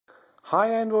Hi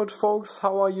Android folks,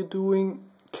 how are you doing?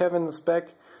 Kevin is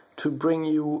back to bring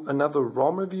you another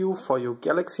ROM review for your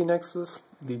Galaxy Nexus,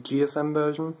 the GSM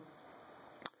version.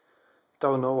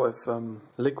 Don't know if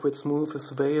LiquidSmooth is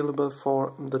available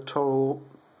for the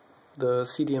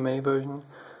CDMA version.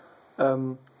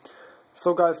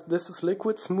 So guys, this is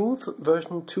LiquidSmooth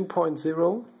version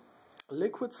 2.0.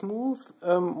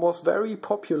 LiquidSmooth was very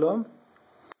popular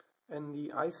in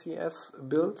the ICS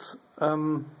builds.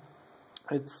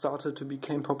 It started to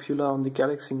become popular on the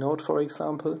Galaxy Note, for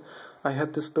example. I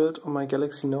had this build on my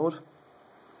Galaxy Note.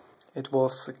 It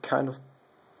was a kind of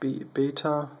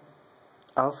beta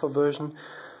alpha version,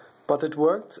 but it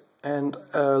worked, and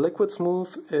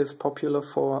LiquidSmooth is popular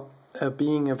for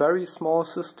being a very small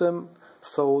system,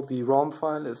 so the ROM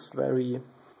file is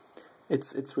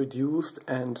it's reduced,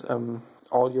 and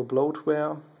all your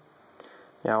bloatware,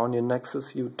 on your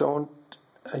Nexus you don't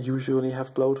usually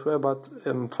have bloatware, but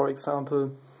for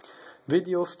example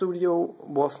Video Studio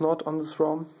was not on this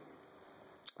ROM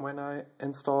when I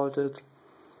installed it,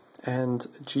 and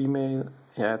Gmail,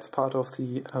 it's part of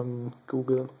the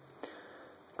Google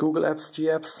Apps,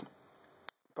 Gapps.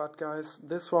 But guys,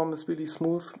 this ROM is really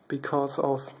smooth because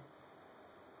of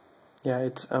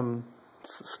it's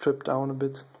stripped down a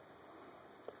bit,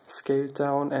 scaled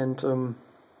down, and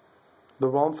the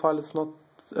ROM file is not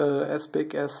as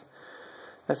big as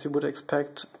you would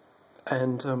expect,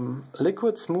 and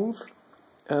LiquidSmooth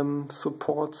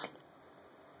supports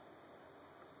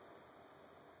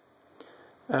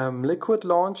Liquid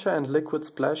Launcher and Liquid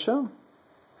Splasher.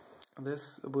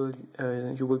 This will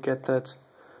you will get that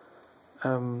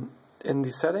in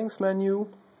the settings menu,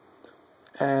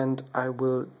 and I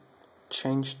will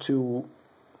change to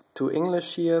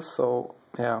English here, so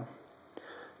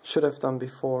should have done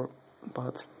before,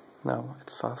 but now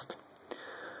it's fast.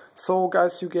 So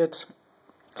guys, you get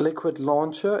Liquid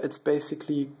Launcher. It's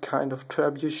basically kind of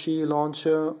trebuchet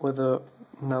launcher with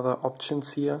another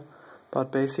options here,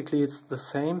 but basically it's the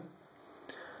same.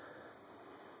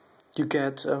 You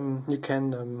get you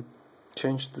can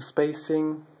change the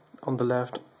spacing on the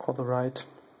left or the right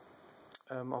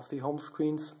of the home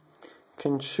screens. You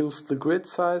can choose the grid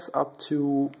size up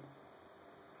to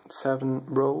 7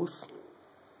 rows,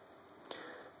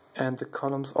 and the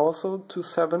columns also to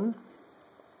 7.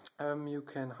 You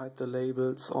can hide the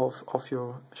labels of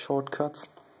your shortcuts.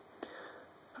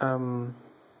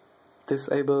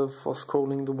 Disable for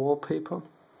scrolling the wallpaper,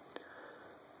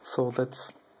 so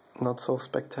that's not so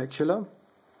spectacular.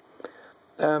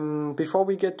 Before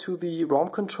we get to the ROM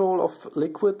control of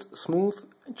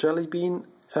LiquidSmooth-JellyBean,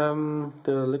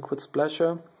 the Liquid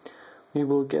Splasher, we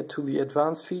will get to the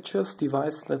advanced features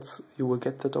device. You will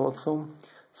get that also.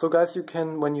 So guys, you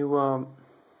can, when you are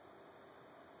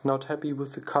not happy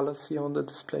with the colors here on the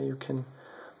display, you can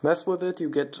mess with it. You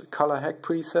get color hack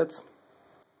presets,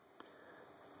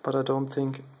 but I don't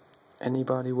think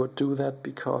anybody would do that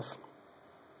because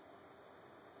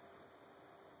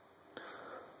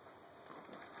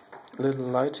little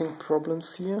lighting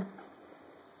problems here.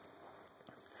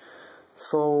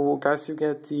 So guys, you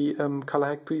get the color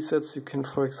hack presets. You can,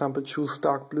 for example, choose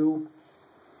dark blue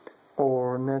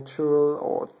or natural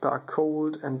or dark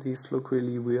cold, and these look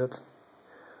really weird.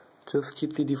 Just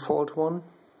keep the default one.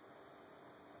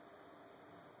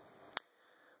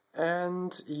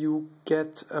 And you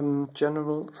get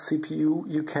general CPU.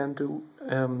 You can do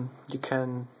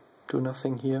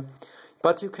nothing here,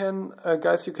 but you can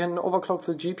guys, you can overclock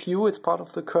the GPU. It's part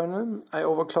of the kernel. I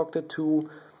overclocked it to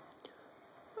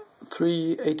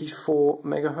 384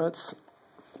 megahertz,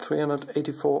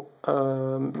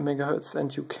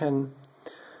 and you can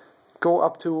go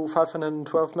up to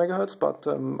 512 megahertz, but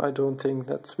I don't think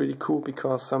that's really cool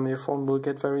because your phone will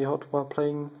get very hot while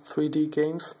playing 3D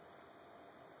games,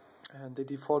 and the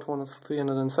default one is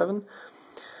 307.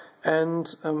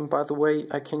 And by the way,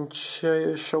 I can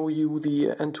show you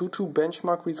the Antutu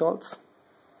benchmark results.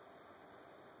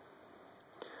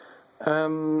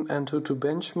 Antutu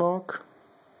benchmark.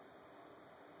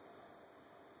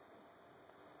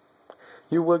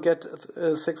 You will get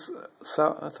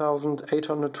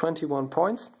 6,821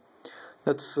 points.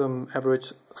 That's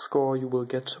average score you will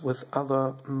get with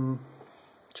other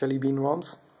JellyBean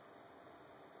ROMs.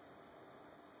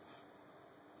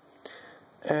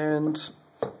 And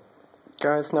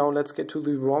guys, now let's get to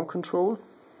the ROM control.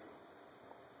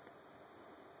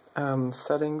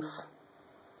 Settings.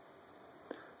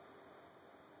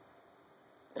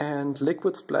 And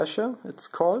Liquid Splasher, it's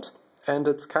called. And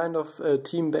it's kind of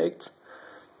team-baked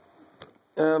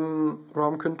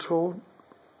ROM control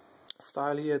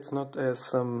style here. It's not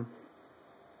as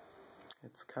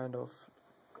it's kind of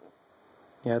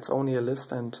it's only a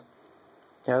list, and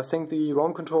yeah, I think the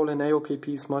ROM control in AOKP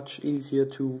is much easier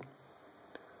to,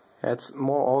 yeah, it's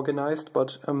more organized,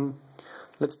 but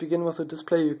let's begin with the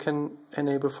display. You can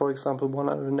enable, for example,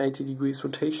 180 degrees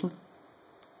rotation.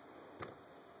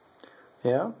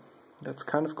 Yeah, that's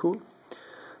kind of cool,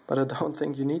 but I don't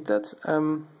think you need that.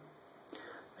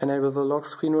 Enable the lock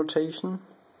screen rotation.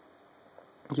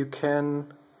 You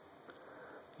can,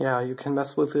 yeah, you can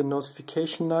mess with the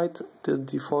notification light, the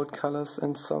default colors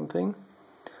and something.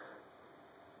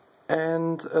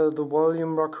 And the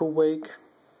volume rocker wake,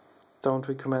 don't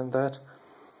recommend that.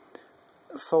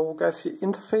 So guys, the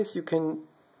interface, you can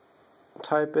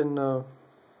type in a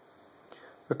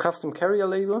custom carrier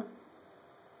label.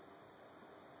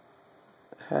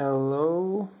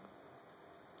 Hello.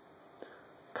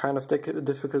 Kind of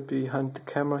difficult behind the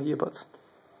camera here, but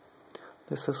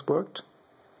this has worked.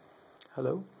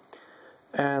 Hello.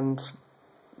 And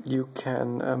you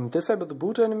can disable the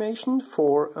boot animation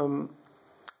for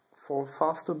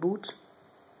faster boot.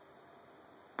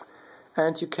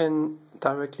 And you can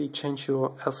directly change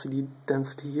your LCD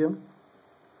density here.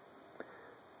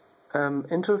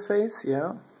 Interface,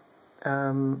 yeah.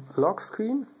 Lock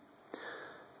screen.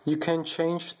 You can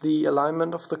change the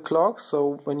alignment of the clock,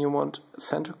 so when you want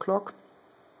center clock.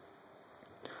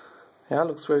 Yeah,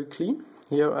 looks very clean.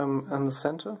 Here in the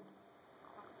center.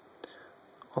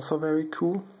 Also very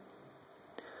cool.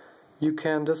 You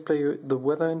can display the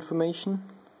weather information,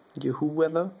 your Who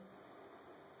weather.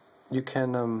 You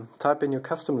can type in your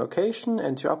custom location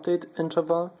and your update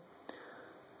interval.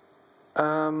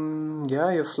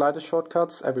 Yeah, your slider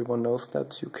shortcuts, everyone knows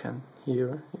that. You can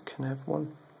here, you can have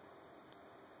one.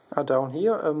 Down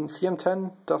here,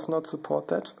 CM10 does not support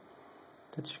that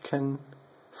you can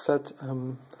set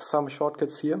some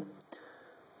shortcuts here.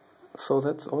 So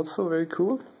that's also very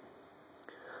cool.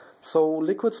 So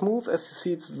Liquid Smooth, as you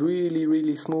see, it's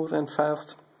really smooth and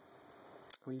fast.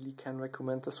 Really can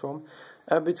recommend this ROM.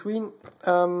 By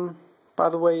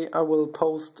the way, I will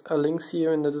post links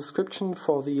here in the description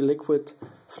for the Liquid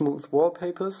Smooth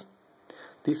wallpapers.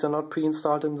 These are not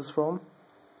pre-installed in this ROM,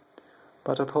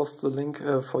 but I post the link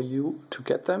for you to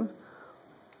get them.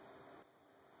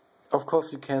 Of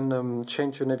course, you can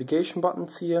change your navigation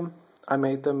buttons here. I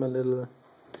made them a little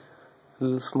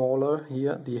smaller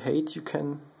here. The height you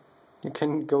can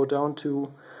go down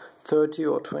to 30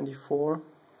 or 24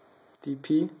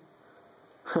 dp.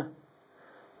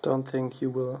 Don't think you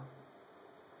will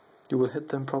hit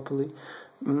them properly.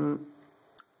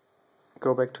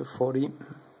 Go back to 40.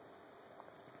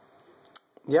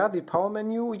 Yeah, the power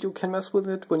menu, you can mess with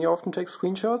it when you often take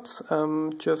screenshots.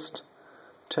 Just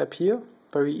tap here,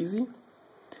 very easy.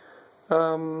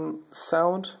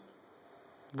 Sound,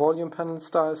 volume panel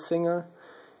style, single.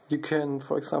 You can,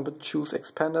 for example, choose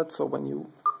expanded, so when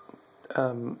you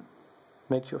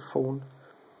make your phone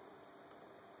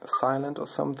silent or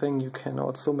something, you can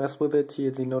also mess with it.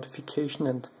 Here the notification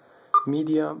and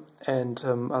media and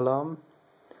alarm.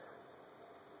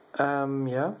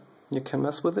 Yeah, you can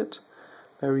mess with it.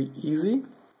 Very easy.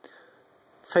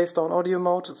 Face down audio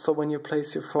mode, so when you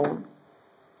place your phone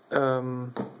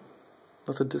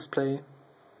with the display,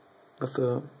 with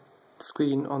the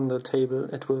screen on the table,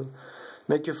 it will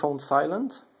make your phone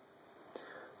silent.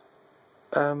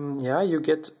 Yeah, you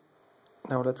get,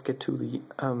 now let's get to the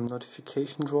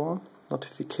notification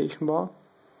bar.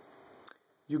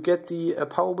 You get the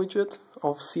power widget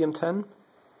of CM10.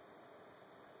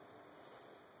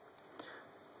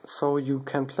 So you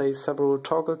can place several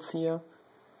toggles here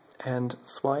and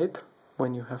swipe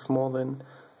when you have more than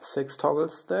 6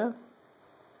 toggles there.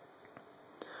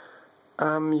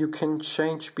 You can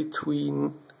change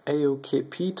between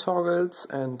AOKP toggles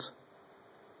and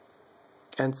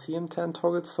CM10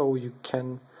 toggles, so you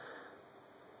can,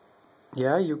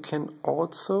 yeah, you can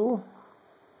also,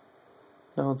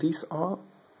 now these are,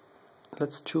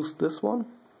 let's choose this one.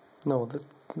 No,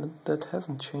 that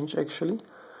hasn't changed actually.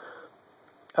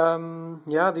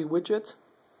 Yeah, the widget,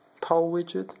 power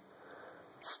widget,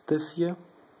 it's this here.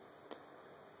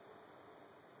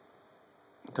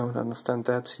 Don't understand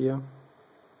that here.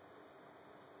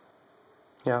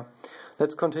 Yeah,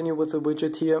 let's continue with the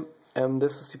widget here.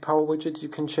 This is the power widget. You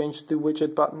can change the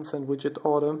widget buttons and widget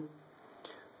order.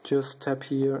 Just tap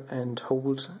here and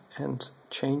hold and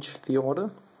change the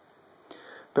order.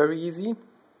 Very easy.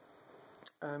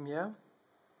 Yeah.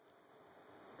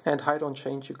 And hide on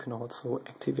change, you can also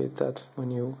activate that.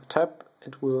 When you tap,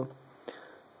 it will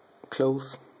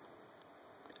close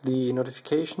the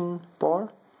notification bar.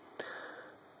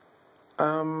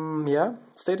 Yeah,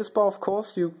 status bar, of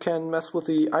course, you can mess with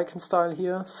the icon style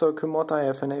here. Circle mod, I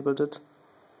have enabled it.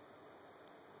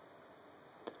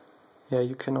 Yeah,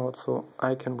 you can also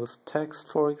icon with text,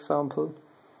 for example.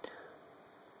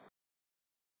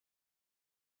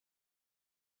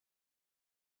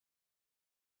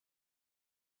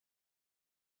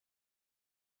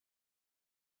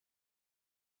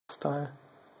 style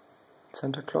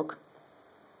center clock.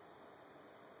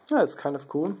 Yeah, it's kind of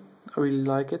cool. I really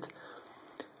like it.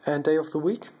 And day of the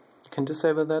week, you can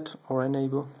disable that or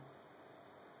enable.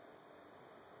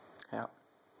 Yeah.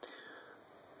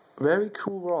 Very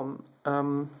cool ROM.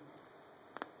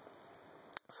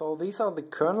 So these are the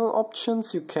kernel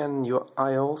options. You can your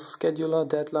I/O scheduler,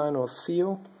 deadline or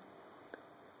CO.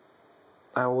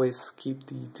 I always keep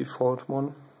the default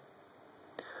one.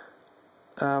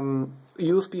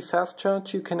 USB fast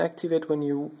charge you can activate when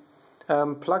you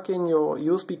plug in your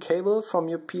USB cable from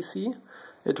your PC.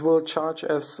 It will charge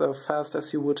as fast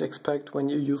as you would expect when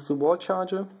you use the wall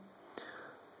charger.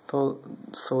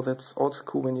 So that's also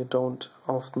cool when you don't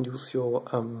often use your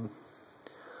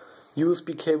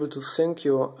USB cable to sync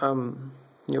your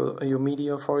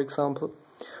media, for example.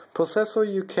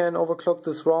 Processor, you can overclock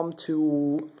this ROM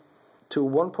to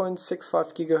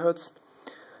 1.65 GHz.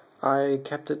 I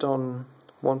kept it on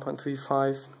 1.35.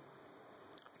 I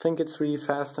think it's really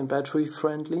fast and battery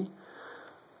friendly.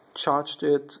 Charged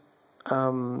it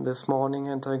this morning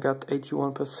and I got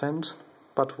 81%,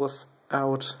 but was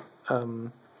out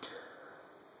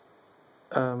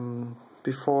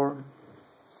before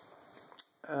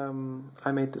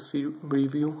I made this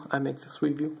review.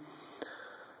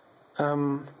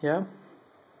 Yeah,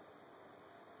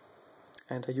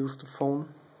 and I used the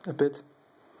phone a bit,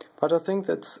 but I think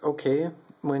that's okay.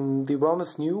 When the ROM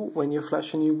is new, when you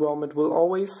flash a new ROM, it will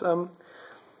always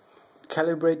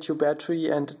calibrate your battery,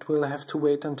 and it will have to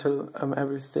wait until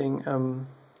everything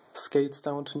scales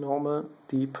down to normal,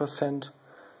 the percent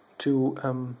to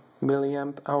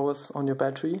milliamp hours on your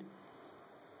battery.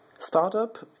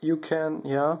 Startup, you can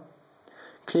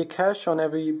clear cache on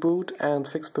every boot and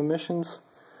fix permissions.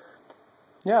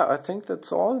 Yeah, I think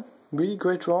that's all. Really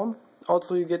great ROM.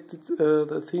 Also you get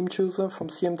the theme chooser from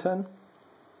CM10.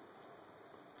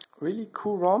 Really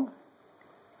cool ROM.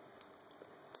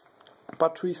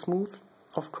 Buttery smooth,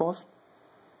 of course.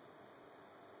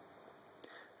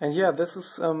 And yeah, this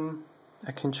is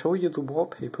I can show you the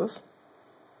wallpapers.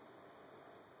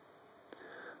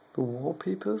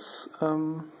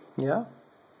 Yeah,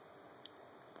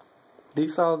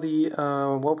 these are the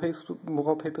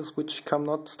wallpapers which come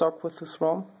not stock with this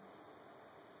ROM.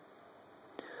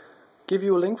 Give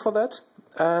you a link for that,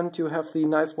 and you have the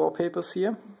nice wallpapers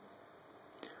here.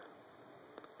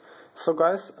 So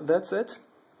guys, that's it.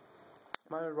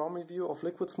 My ROM review of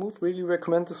LiquidSmooth. Really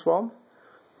recommend this ROM.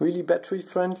 Really battery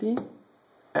friendly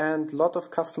and lot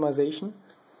of customization.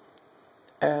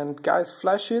 And guys,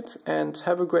 flash it and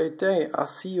have a great day. I'll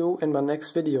see you in my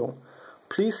next video.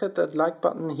 Please hit that like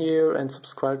button here and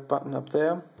subscribe button up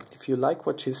there if you like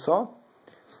what you saw.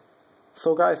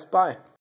 So guys, bye.